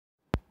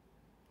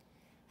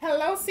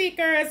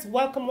seekers,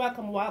 welcome,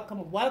 welcome,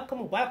 welcome,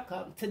 welcome,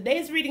 welcome.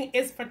 Today's reading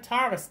is for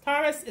Taurus.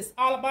 Taurus is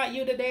all about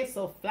you today,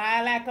 so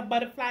fly like a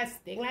butterfly,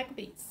 sting like a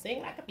bee,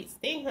 sing like a bee,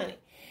 sting honey.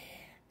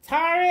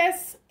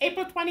 Taurus,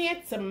 April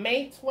 20th to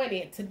May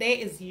 20th. Today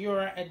is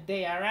your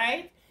day, all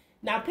right?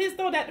 Now, please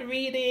know that the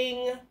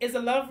reading is a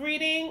love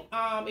reading.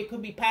 It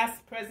could be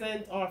past,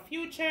 present, or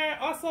future.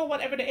 Also,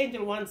 whatever the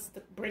angel wants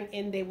to bring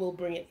in, they will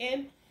bring it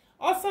in.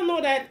 Also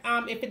know that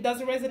if it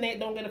doesn't resonate,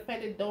 don't get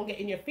offended, don't get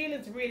in your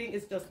feelings. Reading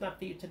is just not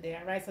for you today,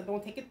 all right? So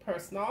don't take it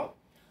personal.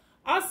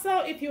 Also,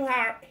 if you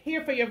are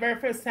here for your very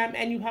first time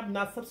and you have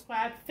not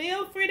subscribed,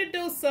 feel free to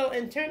do so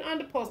and turn on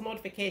the post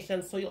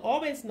notifications so you'll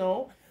always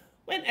know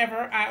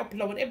whenever I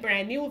upload a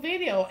brand new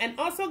video. And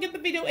also give the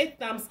video a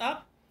thumbs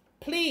up,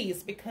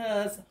 please,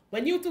 because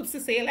when YouTube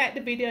say you like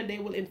the video, they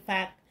will in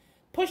fact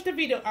push the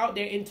video out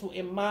there into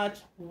a much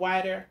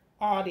wider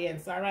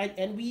audience, all right?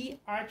 And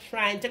we are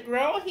trying to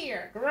grow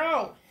here,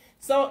 grow.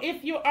 So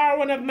if you are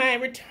one of my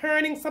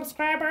returning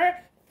subscriber,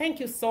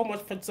 thank you so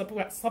much for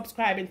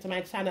subscribing to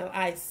my channel.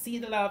 I see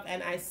the love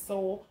and I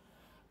so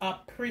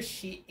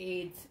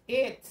appreciate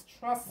it.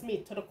 Trust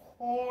me, to the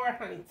core,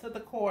 honey, to the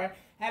core.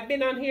 I've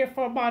been on here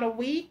for about a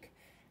week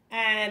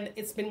and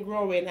it's been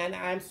growing and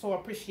I'm so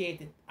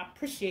appreciated.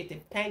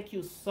 Thank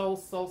you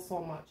so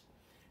much.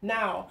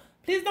 Now,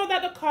 please know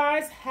that the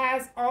cards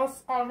has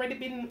also already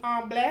been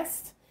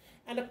blessed.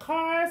 And the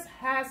cards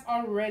has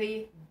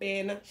already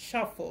been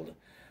shuffled.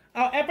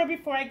 However,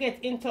 before I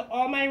get into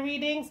all my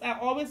readings, I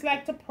always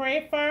like to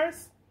pray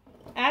first,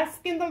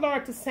 asking the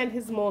Lord to send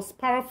his most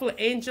powerful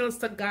angels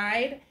to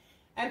guide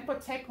and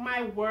protect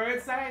my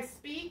words that I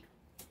speak,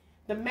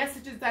 the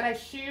messages that I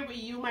share with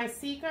you, my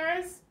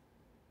seekers,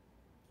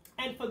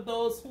 and for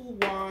those who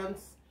want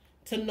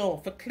to know,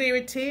 for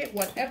clarity,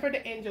 whatever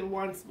the angel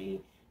wants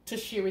me to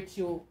share with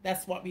you,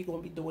 that's what we're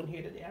going to be doing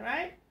here today, all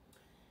right?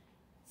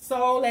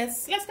 So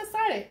let's get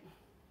started.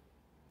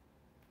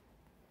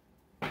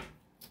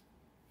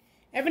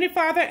 Heavenly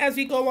Father, as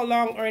we go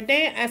along our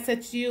day, I ask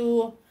that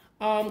you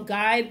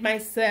guide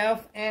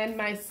myself and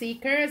my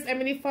seekers.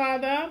 Heavenly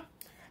Father,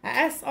 I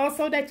ask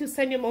also that you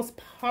send your most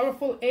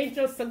powerful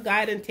angels to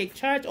guide and take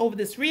charge over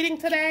this reading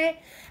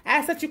today. I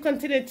ask that you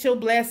continue to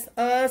bless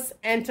us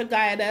and to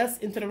guide us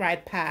into the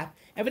right path.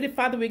 Heavenly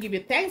Father, we give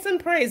you thanks and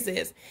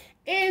praises.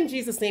 In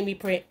Jesus' name we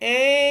pray.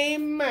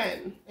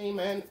 Amen.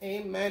 Amen.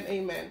 Amen.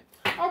 Amen.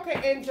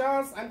 Okay,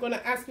 angels, I'm going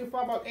to ask you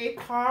for about 8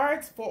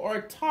 cards for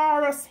our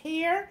Taurus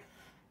here.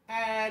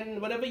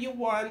 And whatever you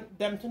want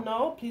them to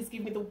know, please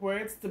give me the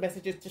words, the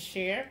messages to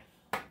share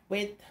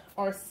with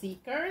our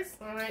seekers.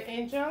 All right,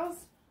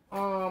 angels.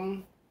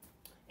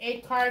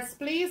 8 cards,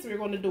 please. We're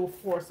going to do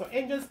 4. So,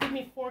 angels, give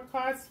me 4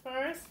 cards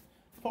first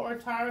for our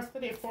Taurus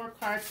today. 4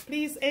 cards,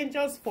 please,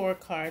 angels. 4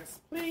 cards,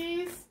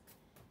 please.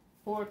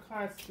 4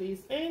 cards,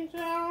 please,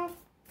 angel.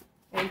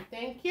 And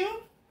thank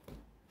you.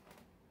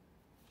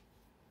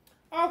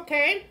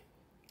 Okay,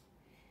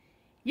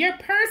 your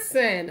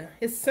person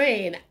is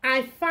saying,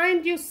 I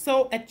find you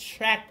so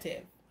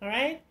attractive, all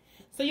right?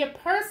 So your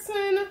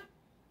person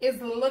is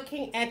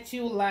looking at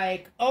you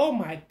like, oh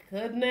my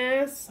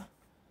goodness,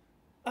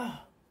 oh,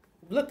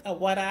 look at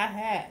what I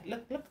had.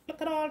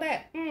 Look at all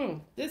that.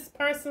 This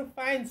person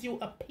finds you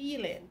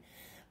appealing,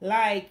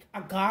 like a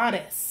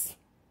goddess.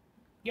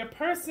 Your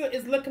person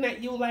is looking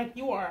at you like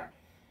you are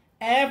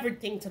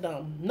everything to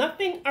them.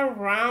 Nothing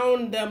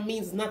around them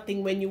means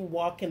nothing when you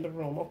walk in the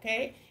room,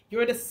 okay?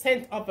 You're the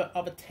center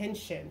of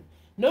attention.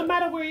 No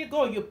matter where you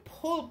go, you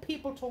pull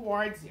people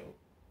towards you.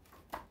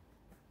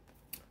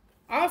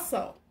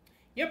 Also,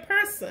 your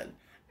person,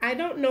 I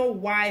don't know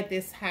why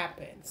this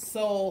happened.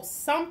 So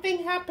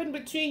something happened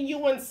between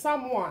you and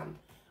someone.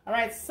 All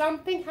right,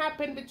 something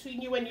happened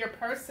between you and your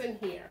person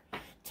here.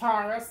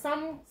 Taurus,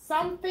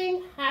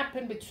 something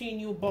happened between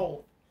you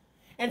both.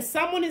 And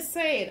someone is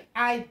saying,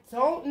 I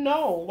don't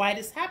know why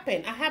this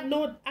happened. I have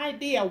no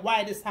idea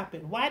why this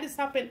happened. Why this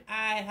happened,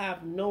 I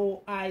have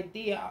no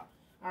idea.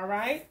 All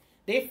right?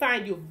 They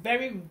find you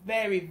very,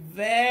 very,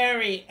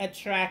 very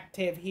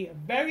attractive here.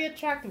 Very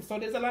attractive. So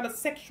there's a lot of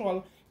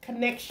sexual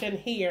connection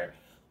here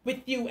with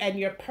you and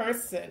your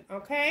person.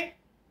 Okay?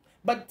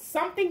 But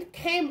something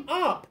came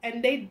up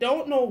and they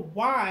don't know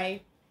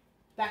why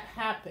that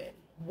happened.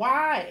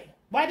 Why?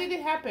 Why did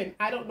it happen?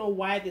 I don't know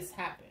why this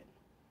happened.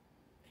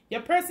 Your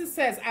person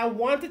says, I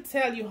want to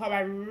tell you how I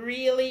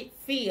really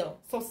feel.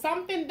 So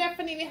something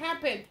definitely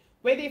happened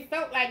where they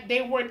felt like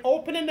they weren't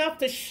open enough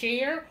to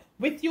share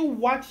with you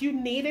what you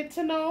needed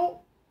to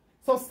know.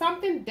 So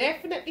something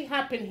definitely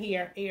happened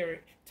here,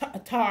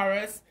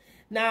 Taurus.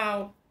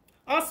 Now,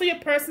 also your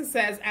person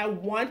says, I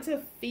want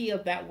to feel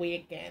that way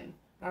again.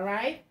 All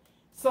right?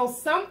 So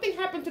something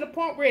happened to the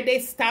point where they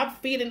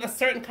stopped feeling a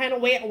certain kind of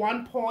way at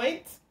one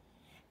point,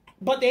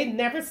 but they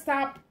never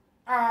stopped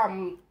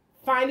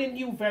finding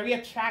you very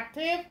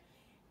attractive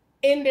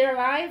in their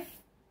life.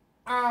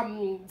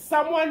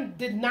 Someone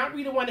did not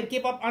really want to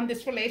give up on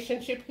this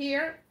relationship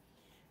here.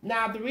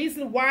 Now, the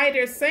reason why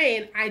they're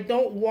saying, I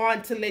don't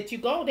want to let you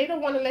go, they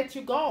don't want to let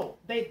you go.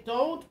 They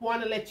don't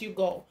want to let you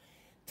go.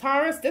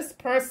 Taurus, this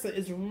person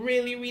is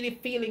really, really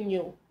feeling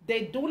you.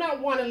 They do not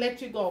want to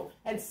let you go.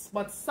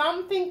 But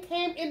something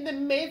came in the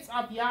midst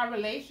of your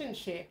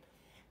relationship.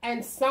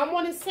 And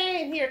someone is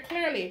saying here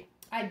clearly,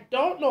 I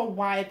don't know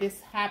why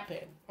this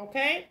happened.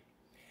 Okay?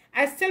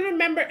 I still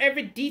remember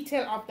every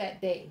detail of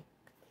that day.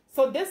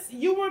 So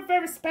you were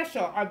very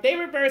special, or they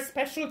were very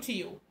special to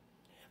you.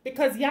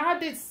 Because y'all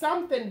did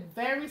something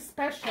very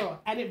special,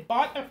 and it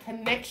brought a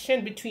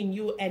connection between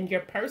you and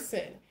your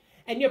person.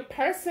 And your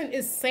person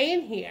is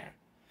saying here,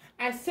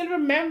 I still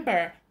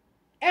remember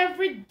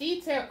every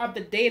detail of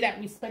the day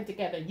that we spent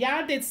together.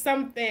 Y'all did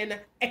something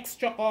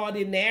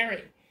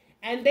extraordinary.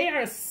 And they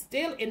are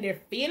still in their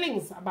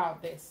feelings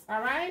about this,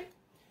 all right?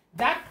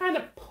 That kind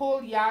of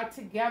pulled y'all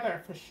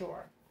together for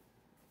sure.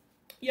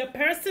 Your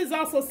person is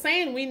also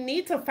saying we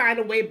need to find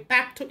a way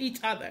back to each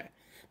other.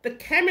 The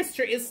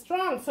chemistry is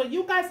strong. So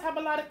you guys have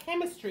a lot of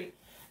chemistry.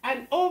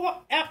 And over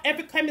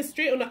every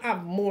chemistry, you're going to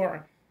have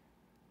more.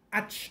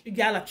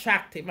 Y'all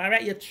attractive, all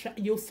right?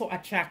 You're so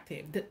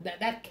attractive.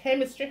 That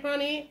chemistry,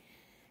 honey,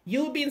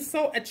 you being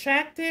so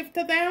attractive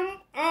to them.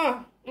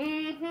 Oh,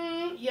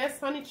 yes,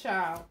 honey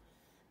child.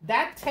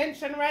 That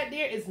tension right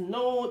there is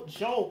no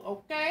joke,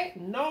 okay?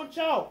 No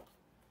joke.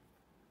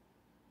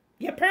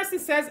 Your person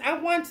says, I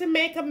want to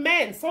make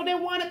amends. So they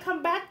want to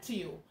come back to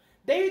you.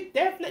 They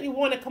definitely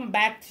want to come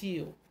back to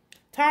you.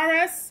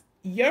 Taurus,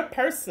 your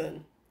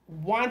person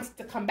wants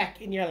to come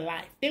back in your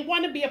life. They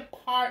want to be a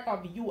part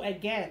of you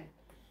again.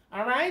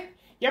 All right?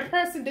 Your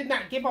person did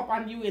not give up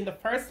on you in the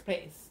first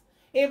place.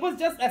 It was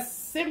just a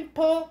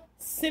simple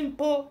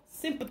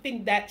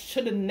thing that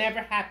should have never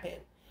happened.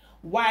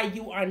 Why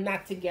you are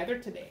not together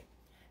today.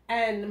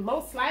 And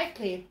most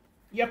likely,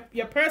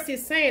 your person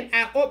is saying,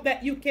 I hope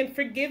that you can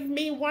forgive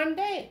me one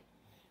day.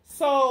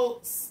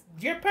 So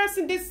your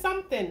person did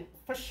something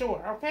for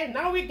sure. Okay,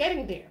 now we're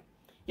getting there.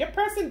 Your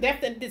person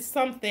definitely did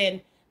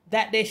something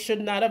that they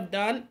should not have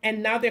done.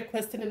 And now they're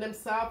questioning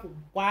themselves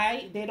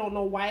why. They don't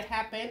know why it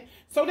happened.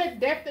 So they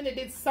definitely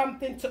did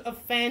something to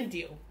offend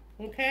you.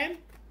 Okay,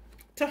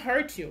 to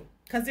hurt you.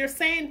 Because they're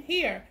saying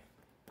here,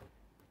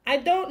 I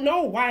don't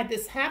know why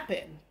this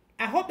happened.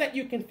 I hope that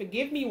you can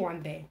forgive me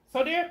one day.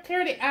 So they're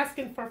clearly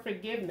asking for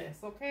forgiveness,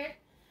 okay?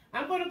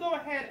 I'm going to go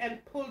ahead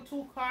and pull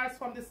 2 cards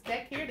from this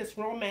deck here, this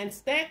romance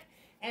deck,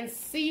 and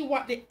see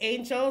what the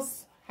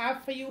angels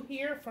have for you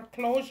here for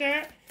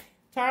closure,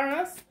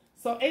 Taurus.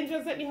 So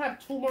angels, let me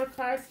have 2 more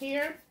cards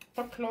here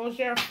for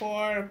closure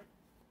for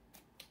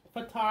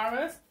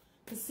Taurus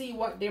to see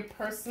what their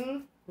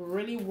person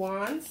really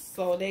wants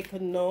so they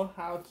can know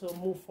how to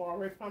move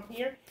forward from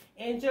here.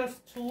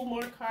 Angels, 2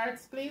 more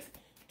cards, please.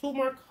 2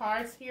 more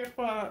cards here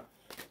for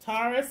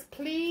Taurus,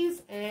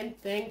 please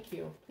and thank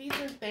you. Please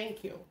and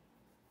thank you.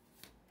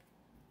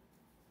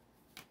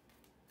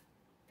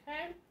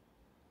 Okay.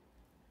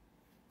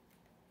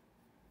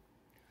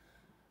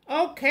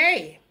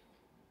 Okay.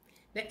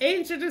 The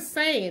angel is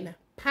saying,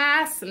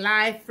 past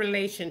life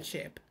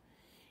relationship.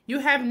 You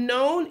have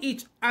known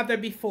each other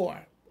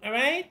before. All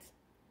right?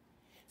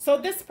 So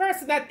this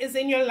person that is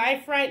in your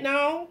life right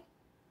now,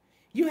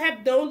 you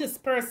have known this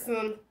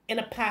person in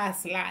a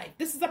past life.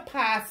 This is a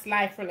past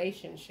life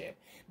relationship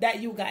that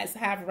you guys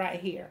have right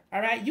here. All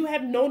right? You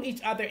have known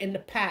each other in the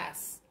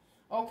past.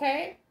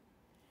 Okay?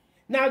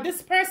 Now,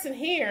 this person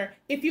here,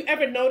 if you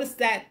ever noticed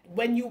that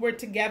when you were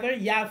together,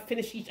 y'all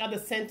finished each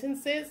other's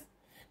sentences,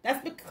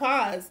 that's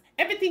because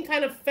everything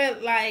kind of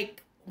felt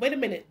like, wait a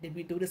minute, did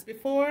we do this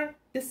before?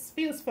 This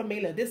feels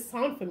familiar. This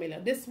sounds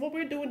familiar. What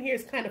we're doing here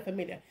is kind of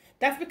familiar.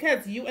 That's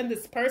because you and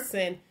this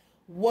person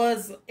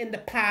was in the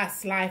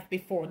past life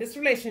before. This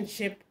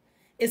relationship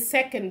is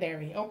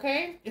secondary,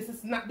 okay? This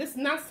is not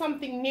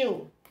something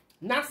new.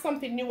 Not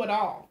something new at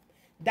all.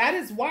 That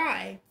is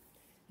why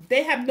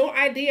they have no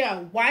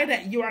idea why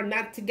that you are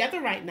not together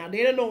right now.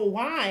 They don't know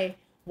why.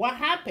 What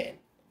happened?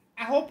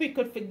 I hope we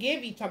could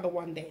forgive each other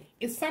one day.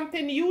 It's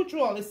something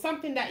usual. It's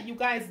something that you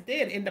guys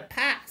did in the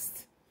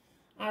past.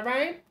 All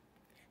right?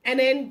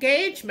 An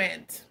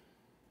engagement.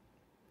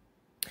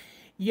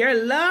 Your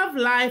love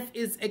life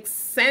is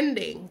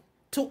ascending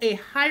to a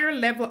higher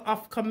level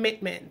of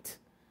commitment.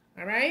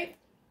 All right?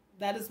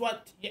 That is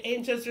what your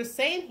angels are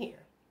saying here.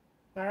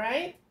 All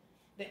right?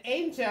 The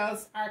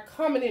angels are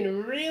coming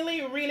in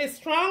really, really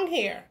strong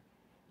here.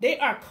 They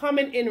are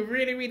coming in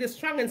really, really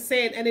strong and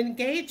saying an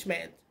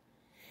engagement.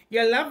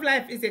 Your love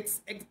life is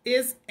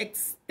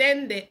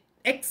extending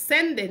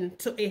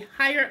to a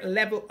higher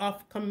level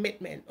of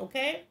commitment,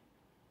 okay?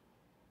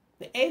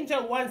 The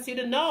angel wants you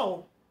to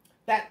know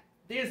that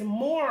there's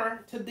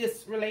more to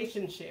this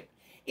relationship.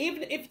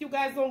 Even if you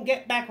guys don't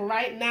get back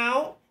right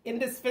now in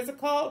this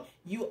physical,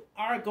 you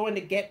are going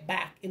to get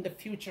back in the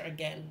future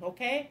again,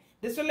 okay?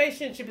 This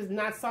relationship is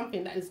not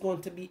something that is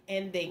going to be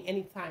ending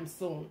anytime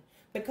soon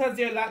because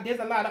there's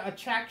a lot of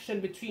attraction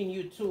between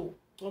you two,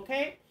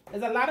 okay?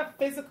 There's a lot of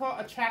physical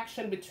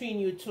attraction between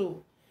you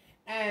two.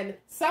 And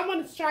someone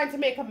is trying to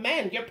make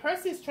amends. Your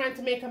person is trying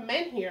to make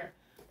amends here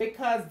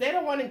because they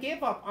don't want to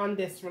give up on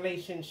this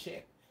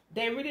relationship.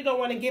 They really don't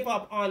want to give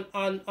up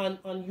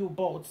on you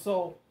both.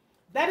 So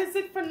that is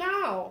it for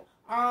now.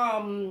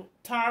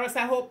 Taurus,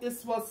 I hope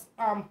this was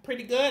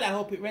pretty good. I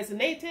hope it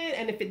resonated,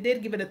 and if it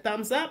did, give it a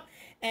thumbs up.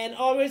 And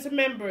always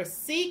remember,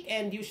 seek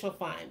and you shall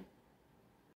find.